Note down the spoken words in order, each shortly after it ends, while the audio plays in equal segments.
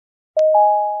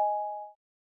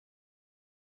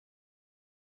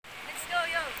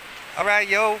All right,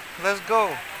 yo, let's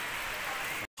go.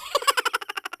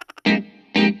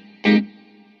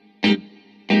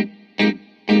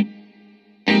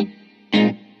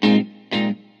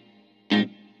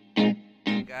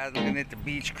 Guys looking at the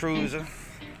beach cruiser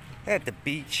at the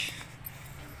beach.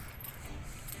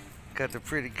 Got the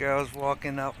pretty girls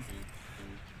walking up.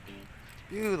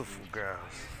 Beautiful girls.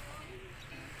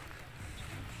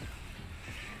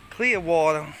 Clear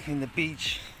water in the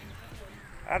beach.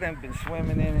 I done been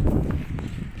swimming in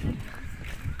it.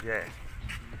 Yeah.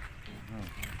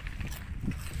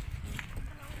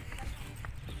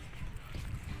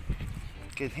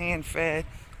 Get hand fed.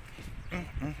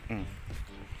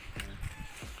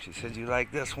 She said, "You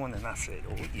like this one?" And I said,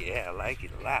 "Oh yeah, I like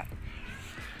it a lot."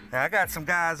 Now I got some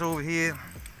guys over here.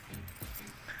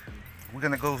 We're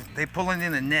gonna go, they pulling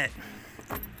in a net.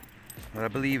 What I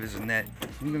believe is a net.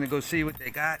 We're gonna go see what they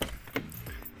got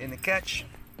in the catch.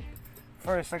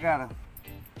 First I gotta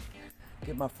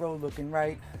get my fro looking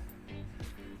right,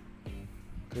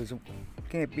 because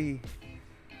can't be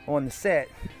on the set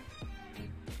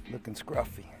looking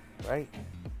scruffy, right?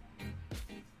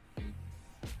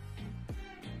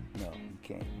 No, you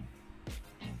can't.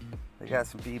 They got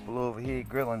some people over here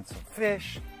grilling some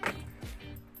fish.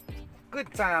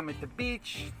 Good time at the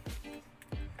beach.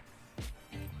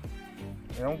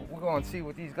 You know, we're going to see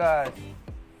what these guys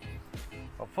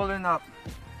are pulling up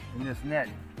in this net.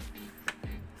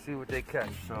 See what they catch.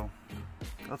 So,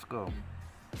 let's go.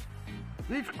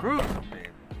 Beach cruise, baby.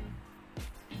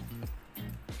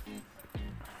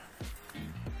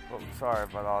 Oh, sorry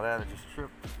about all that. I just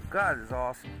tripped. God is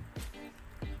awesome.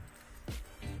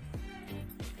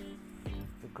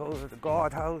 Go to the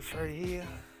guardhouse right here.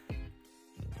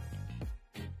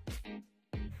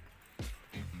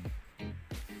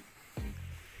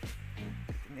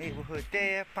 The neighborhood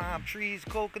there, palm trees,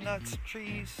 coconuts,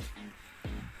 trees.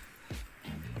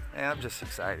 Yeah, I'm just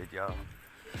excited, y'all.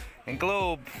 And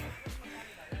Globe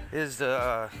is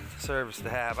the service to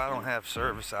have. I don't have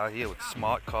service out here with the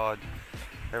smart card.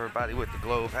 Everybody with the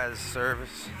Globe has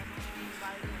service.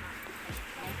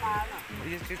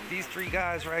 These three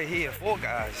guys right here, four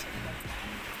guys,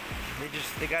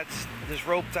 they got this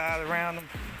rope tied around them.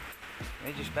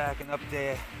 They just backing up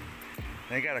there.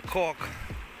 They got a cork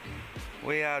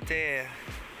way out there.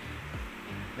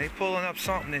 They pulling up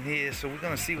something in here, so we're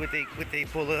gonna see what they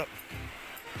pull up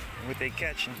and what they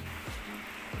catching.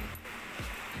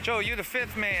 Joe, you're the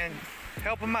fifth man.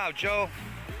 Help them out, Joe.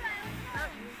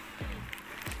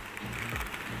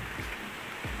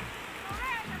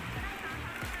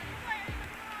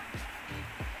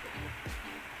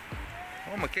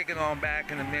 I'm gonna kick it on back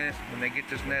in a minute. When they get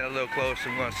this net a little closer,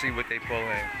 we're gonna see what they pull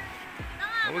in.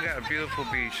 Well, we got a beautiful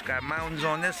beach. Got mountains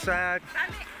on this side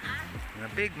and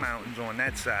the big mountains on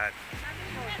that side.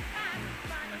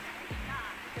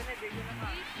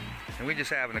 And we're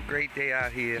just having a great day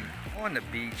out here on the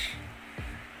beach.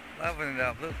 Loving it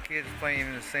up. Little kids playing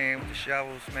in the sand with the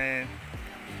shovels, man.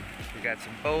 We got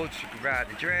some boats. You can ride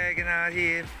the dragon out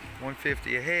here.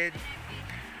 $150 a head.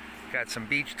 Got some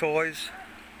beach toys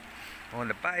on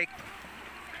the bike.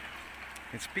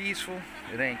 It's peaceful,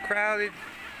 it ain't crowded,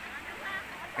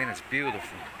 and it's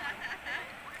beautiful.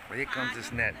 But here comes this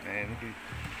net, man. Look at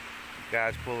these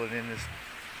guys pulling in this.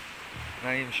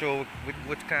 Not even sure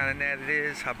what kind of net it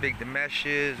is, how big the mesh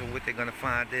is, or what they're gonna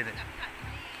find in it.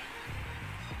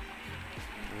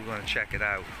 We're gonna check it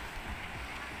out,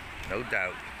 no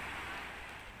doubt.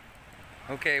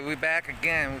 Okay, we're back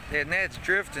again. Their net's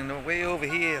drifting way over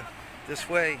here. This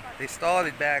way. They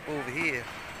started back over here.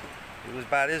 It was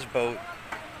by this boat,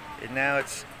 and now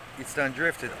it's done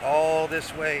drifted all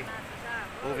this way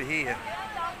over here.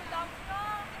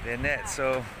 Their net.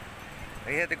 So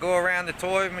they had to go around the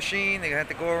toy machine. They had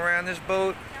to go around this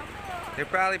boat.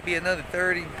 There'll probably be another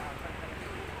 30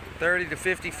 to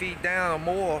 50 feet down or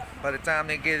more by the time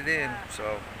they get it in. So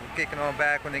we're kicking on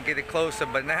back when they get it closer.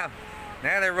 But now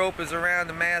that rope is around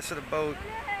the mast of the boat.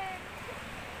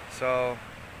 So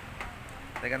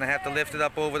they're gonna have to lift it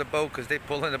up over the boat because they're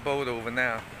pulling the boat over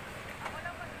now.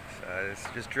 So it's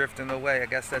just drifting away. I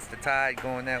guess that's the tide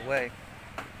going that way.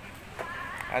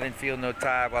 I didn't feel no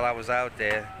tide while I was out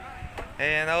there.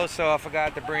 And also I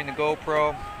forgot to bring the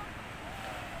GoPro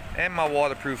and my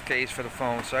waterproof case for the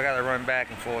phone. So I gotta run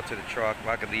back and forth to the truck.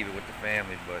 Well, I could leave it with the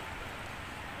family, but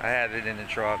I had it in the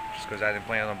truck just because I didn't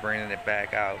plan on bringing it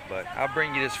back out. But I'll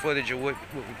bring you this footage of what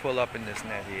we pull up in this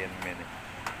net here in a minute.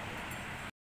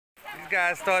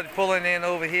 Guys started pulling in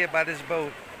over here by this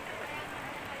boat.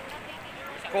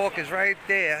 This cork is right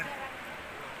there.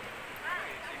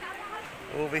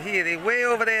 Over here. They way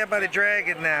over there by the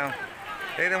dragon now.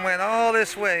 They done went all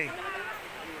this way.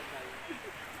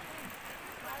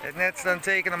 That net's done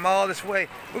taking them all this way.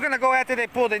 We're gonna go after they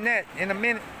pull the net in a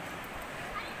minute.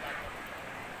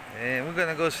 And we're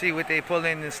gonna go see what they pull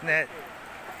in this net.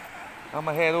 I'm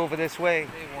gonna head over this way.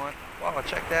 They want. Wow,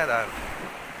 check that out.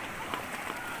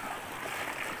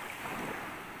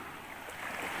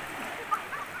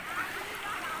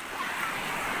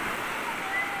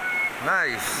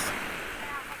 Nice.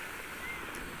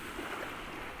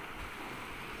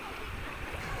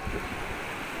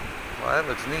 Wow, that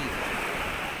looks neat.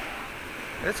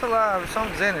 It's a lot of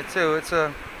something's in it too. It's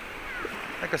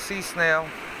like a sea snail.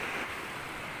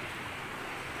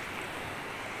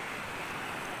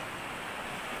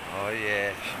 Oh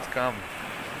yeah, she's coming.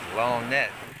 Long net.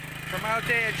 From out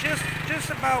there, just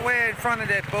about where in front of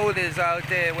that boat is out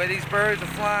there, where these birds are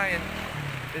flying,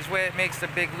 is where it makes the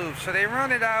big loop. So they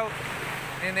run it out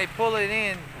and they pull it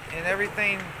in, and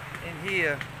everything in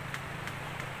here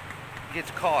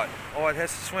gets caught, or it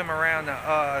has to swim around the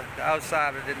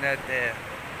outside of the net there.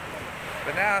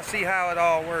 But now I see how it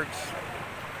all works.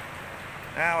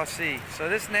 Now I see. So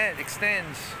this net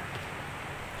extends.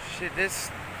 Shit, that's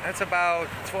about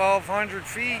 1,200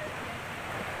 feet,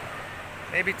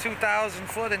 maybe 2,000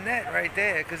 foot of net right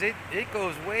there, because it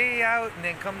goes way out and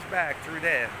then comes back through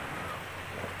there.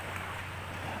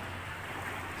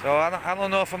 So I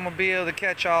don't know if I'm gonna be able to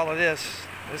catch all of this.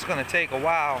 It's gonna take a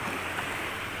while.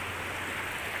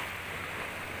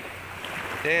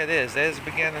 There it is. There's the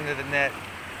beginning of the net.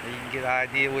 You can get an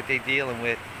idea what they're dealing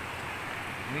with.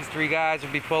 And these three guys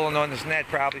will be pulling on this net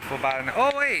probably for about an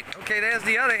hour. Oh wait, okay, there's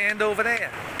the other end over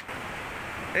there.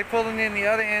 They're pulling in the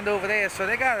other end over there, so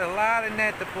they got a lot of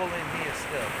net to pull in here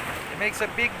still. It makes a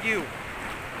big U.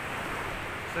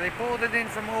 So they pulled it in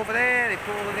from over there, they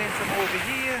pulled it in from over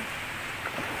here,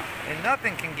 and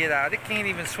nothing can get out. It can't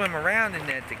even swim around the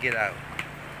net to get out.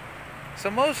 So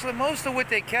most of what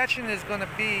they're catching is going to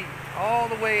be all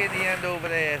the way at the end over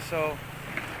there. So I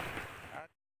might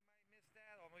miss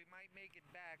that, or we might make it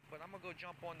back. But I'm gonna go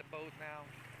jump on the boat now,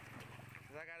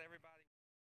 cause I got everybody.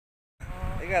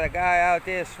 They got a guy out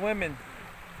there swimming.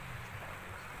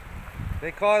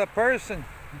 They caught a person.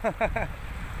 What that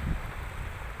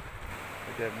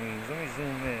means? Let me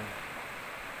zoom in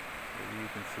so you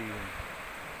can see him.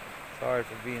 Sorry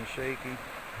for being shaky.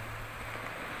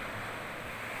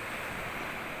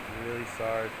 Really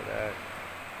sorry for that.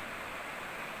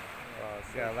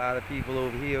 It's got a lot of people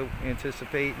over here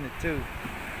anticipating it too.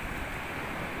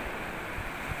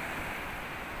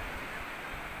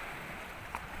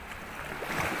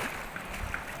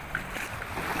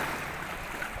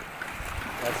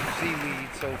 Got some seaweed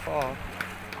so far.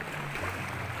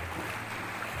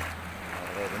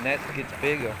 The net gets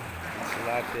bigger. It's a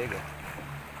lot bigger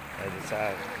as it's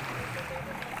out.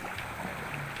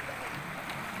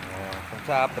 From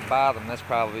top to bottom, that's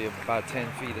probably about 10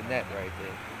 feet of net right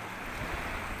there.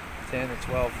 10 or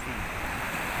 12 feet.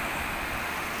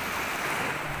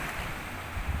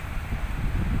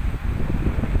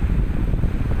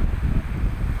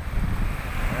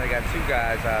 I got two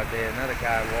guys out there. Another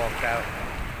guy walked out.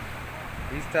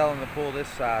 He's telling them to pull this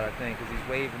side, I think, because he's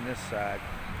waving this side.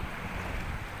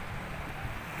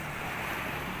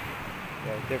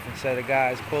 Got a different set of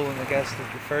guys pulling. I guess the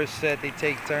first set they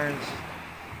take turns.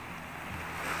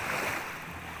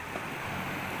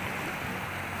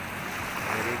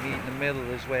 Meet in the middle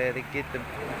is where they get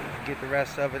the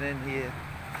rest of it in here.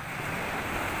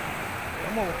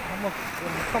 I'm gonna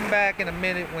come back in a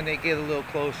minute when they get a little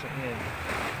closer in.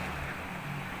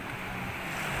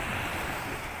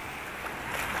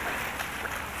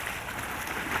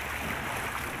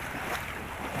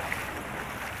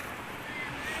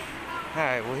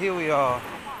 Alright, well here we are.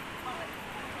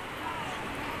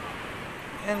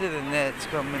 End of the net's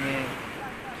coming in.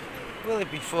 Will it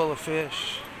be full of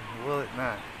fish? Or will it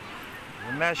not?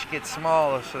 The mesh gets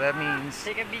smaller, so that means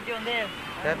that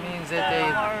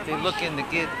they're looking to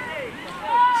get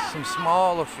some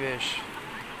smaller fish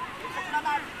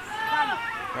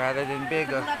rather than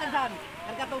bigger. Look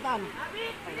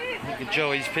at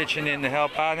Joe, he's pitching in to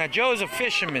help out. Now Joe's a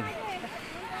fisherman.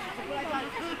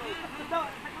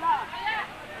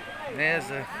 And there's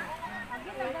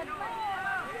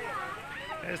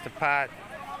the pot.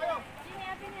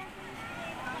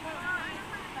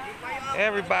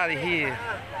 Everybody here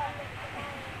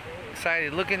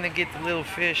excited, looking to get the little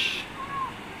fish.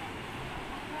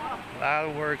 A lot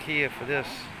of work here for this.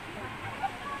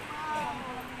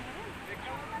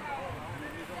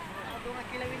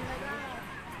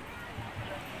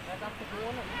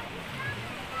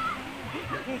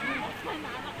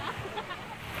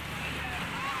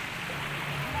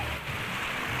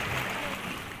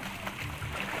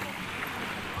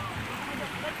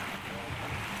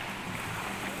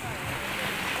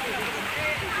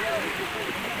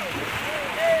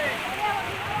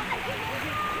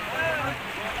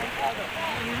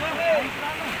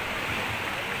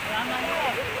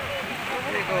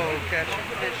 They go catching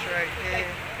fish right there.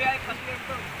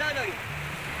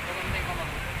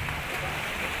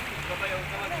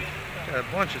 Got a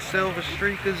bunch of silver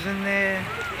streakers in there.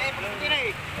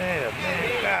 Yeah,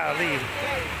 man, golly.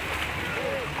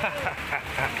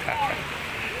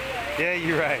 Yeah,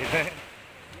 you're right, man.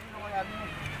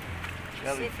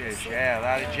 Jellyfish, yeah, a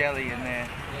lot of jelly in there.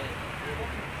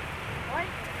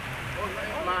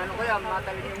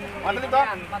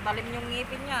 Matalim yung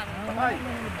ngipin yan.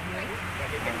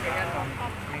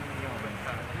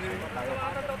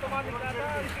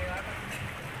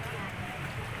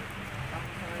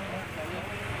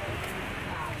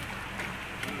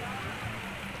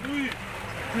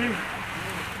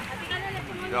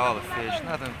 All the fish,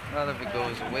 none of it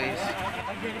goes to waste.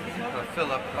 Gotta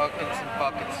fill up buckets and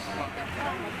buckets.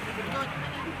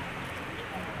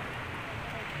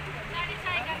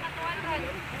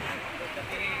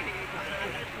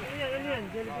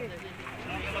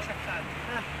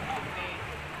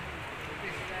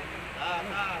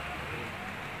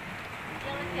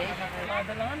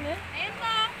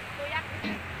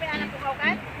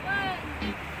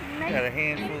 Got a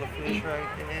handful of fish right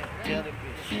there.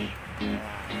 Jellyfish.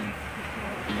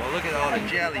 Well, look at all the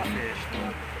jellyfish.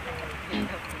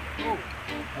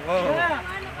 Whoa.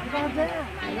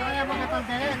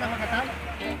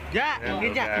 That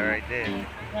little guy right there.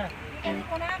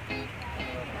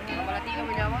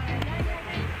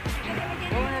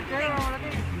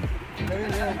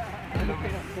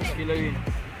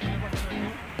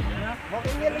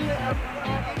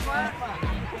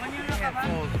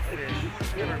 Handfuls of fish.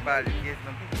 Everybody's getting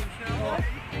them.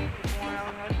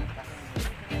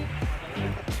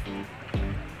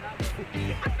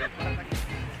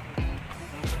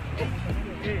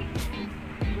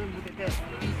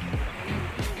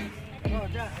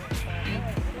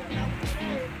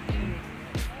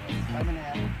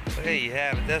 But there you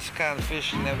have it. That's the kind of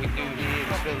fishing that we do here in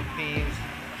the Philippines.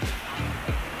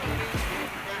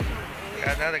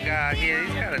 Got another guy here.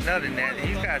 He's got another net.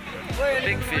 He's got a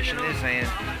big fish in his hand.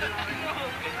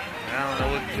 I don't know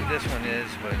what this one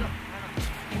is, but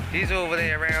he's over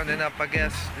there rounding up, I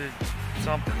guess,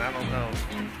 something. I don't know.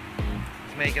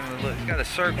 He's making a look. He's got a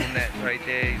circle net right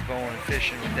there. He's going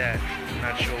fishing with that. I'm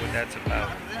not sure what that's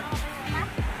about.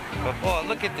 But boy,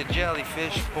 look at the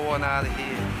jellyfish pouring out of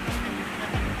here.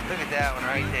 Look at that one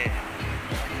right there.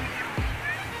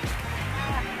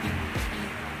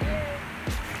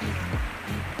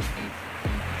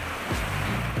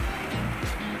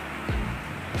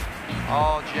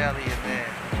 All jelly in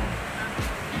there.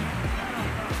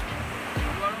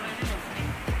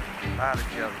 A lot of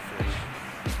jellyfish.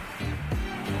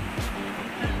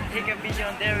 Take a video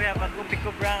on there, we have a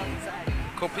Copico Brown inside.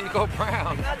 Copico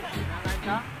Brown.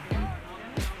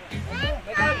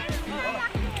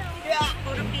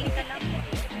 Puro pink lang.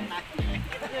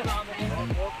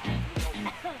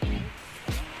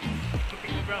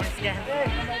 Copico Brown is yan.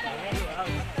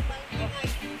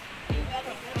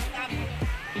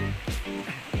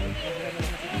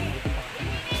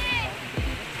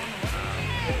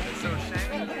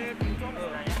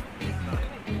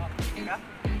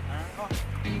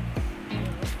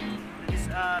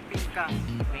 Pinka.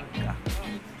 Pinka.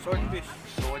 Swordfish.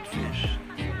 Swordfish.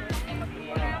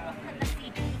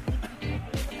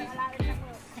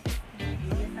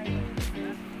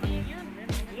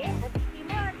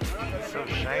 So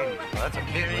shiny. Oh, that's a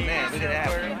big one there. Look at that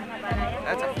one.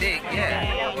 That's a big,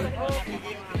 yeah.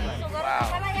 Wow.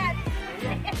 Oh,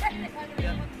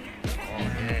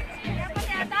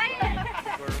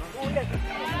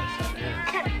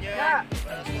 yeah.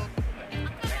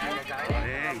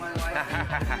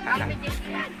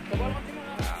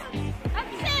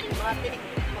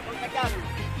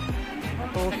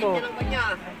 Tuso.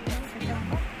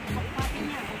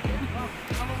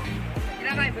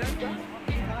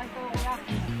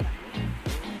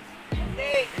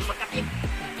 Hindi, makakita.